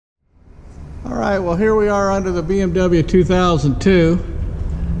All right, well here we are under the BMW 2002.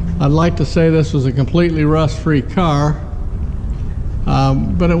 I'd like to say this was a completely rust-free car,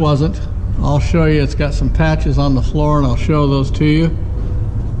 but it wasn't. I'll show you, it's got some patches on the floor and I'll show those to you.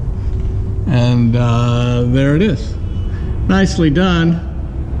 And there it is. Nicely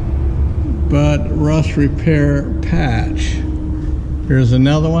done, but rust repair patch. Here's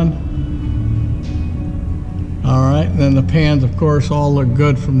another one. All right, and then the pans, of course, all look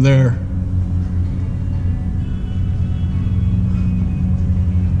good from there.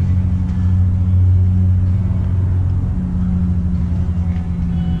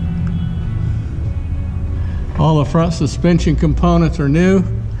 All the front suspension components are new.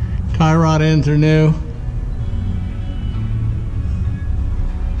 Tie rod ends are new.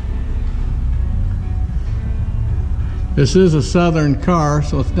 This is a Southern car,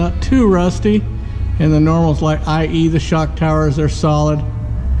 so it's not too rusty. And the normals, like i.e. the shock towers, they're solid.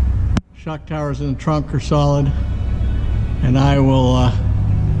 Shock towers in the trunk are solid. And I will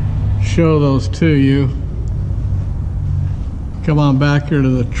show those to you. Come on back here to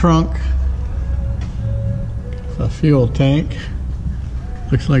the trunk. A fuel tank.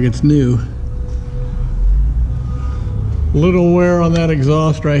 Looks like it's new. Little wear on that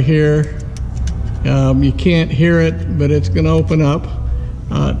exhaust right here. You can't hear it, but it's going to open up.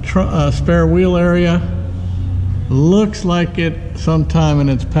 Spare wheel area. Looks like it sometime in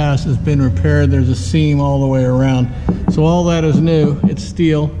its past has been repaired. There's a seam all the way around. So all that is new. It's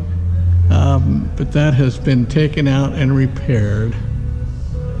steel, but that has been taken out and repaired.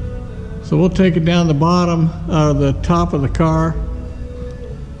 So we'll take it down the bottom, the top of the car.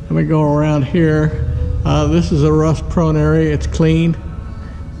 Let me go around here. This is a rust-prone area. It's clean.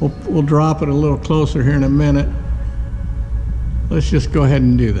 We'll drop it a little closer here in a minute. Let's just go ahead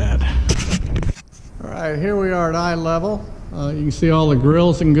and do that. All right, here we are at eye level. You can see all the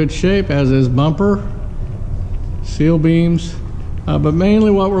grills in good shape, as is bumper, seal beams. But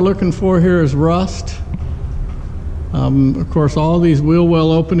mainly what we're looking for here is rust. Of course, all these wheel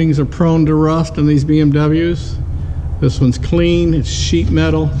well openings are prone to rust in these BMWs. This one's clean, it's sheet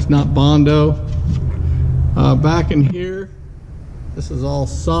metal, it's not Bondo. Back in here, this is all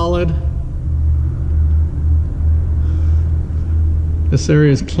solid. This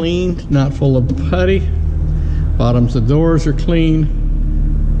area is clean, not full of putty. Bottoms of doors are clean.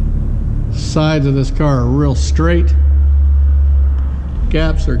 Sides of this car are real straight.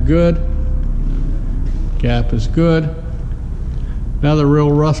 Gaps are good. Gap is good. Another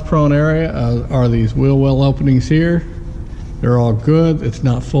real rust-prone area are these wheel well openings here. They're all good. It's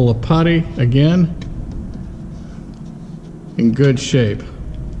not full of putty. Again, in good shape.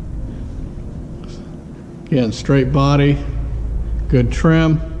 Again, straight body, good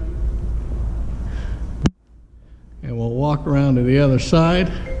trim. And we'll walk around to the other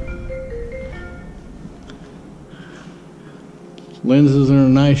side. Lenses are in a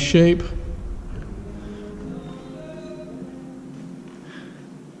nice shape.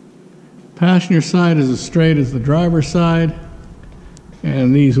 Passenger side is as straight as the driver's side,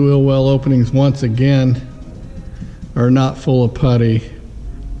 and these wheel well openings once again are not full of putty.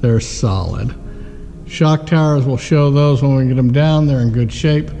 They're solid. Shock towers, we'll show those when we get them down. They're in good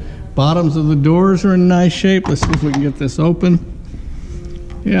shape. Bottoms of the doors are in nice shape. Let's see if we can get this open.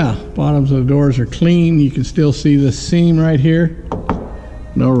 Yeah, bottoms of the doors are clean. You can still see the seam right here.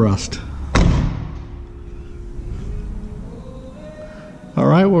 No rust. All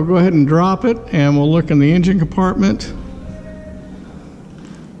right, we'll go ahead and drop it, and we'll look in the engine compartment.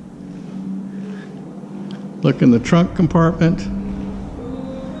 Look in the trunk compartment.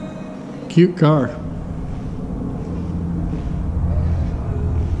 Cute car.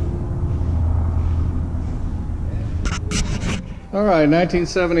 All right,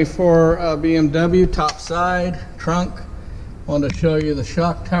 1974 BMW, top side, trunk. Wanted to show you the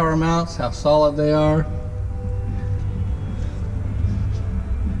shock tower mounts, how solid they are.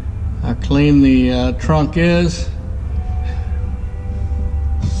 How clean the trunk is.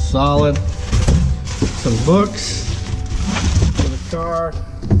 Solid. Some books for the car.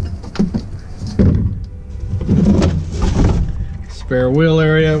 Spare wheel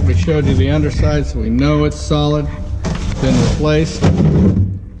area. We showed you the underside, so we know it's solid. It's been replaced. I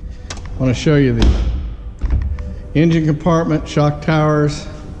want to show you the engine compartment, shock towers.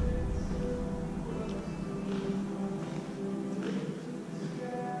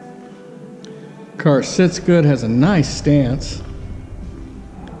 Car sits good, has a nice stance.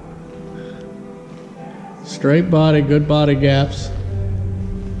 Straight body, good body gaps.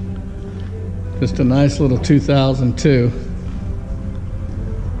 Just a nice little 2002.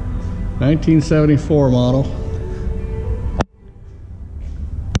 1974 model.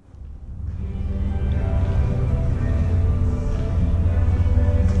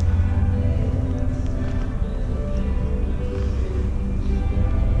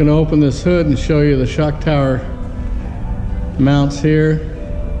 going to open this hood and show you the shock tower mounts here.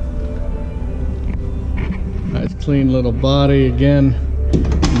 Nice clean little body again.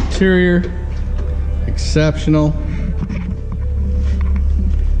 Interior, exceptional.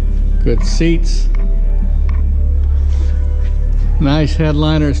 Good seats. Nice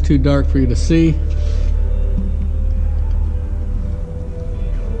headliner, it's too dark for you to see.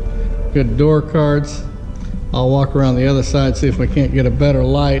 Good door cards. I'll walk around the other side, see if we can't get a better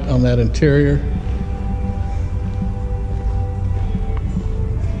light on that interior.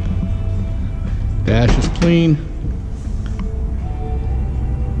 Dash is clean.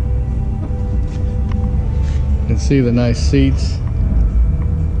 You can see the nice seats.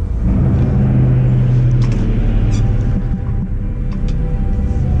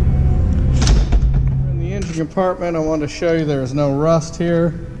 In the engine compartment, I wanted to show you there's no rust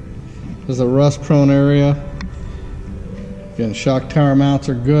here. This is a rust prone area. Again, shock tower mounts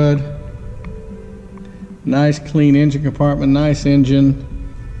are good. Nice clean engine compartment, nice engine.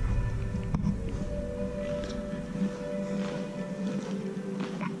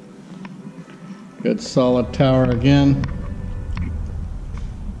 Good solid tower again.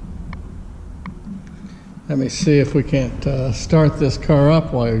 Let me see if we can't start this car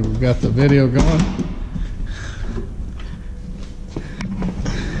up while we've got the video going.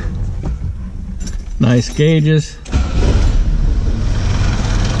 Nice gauges.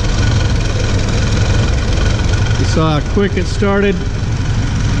 You saw how quick it started.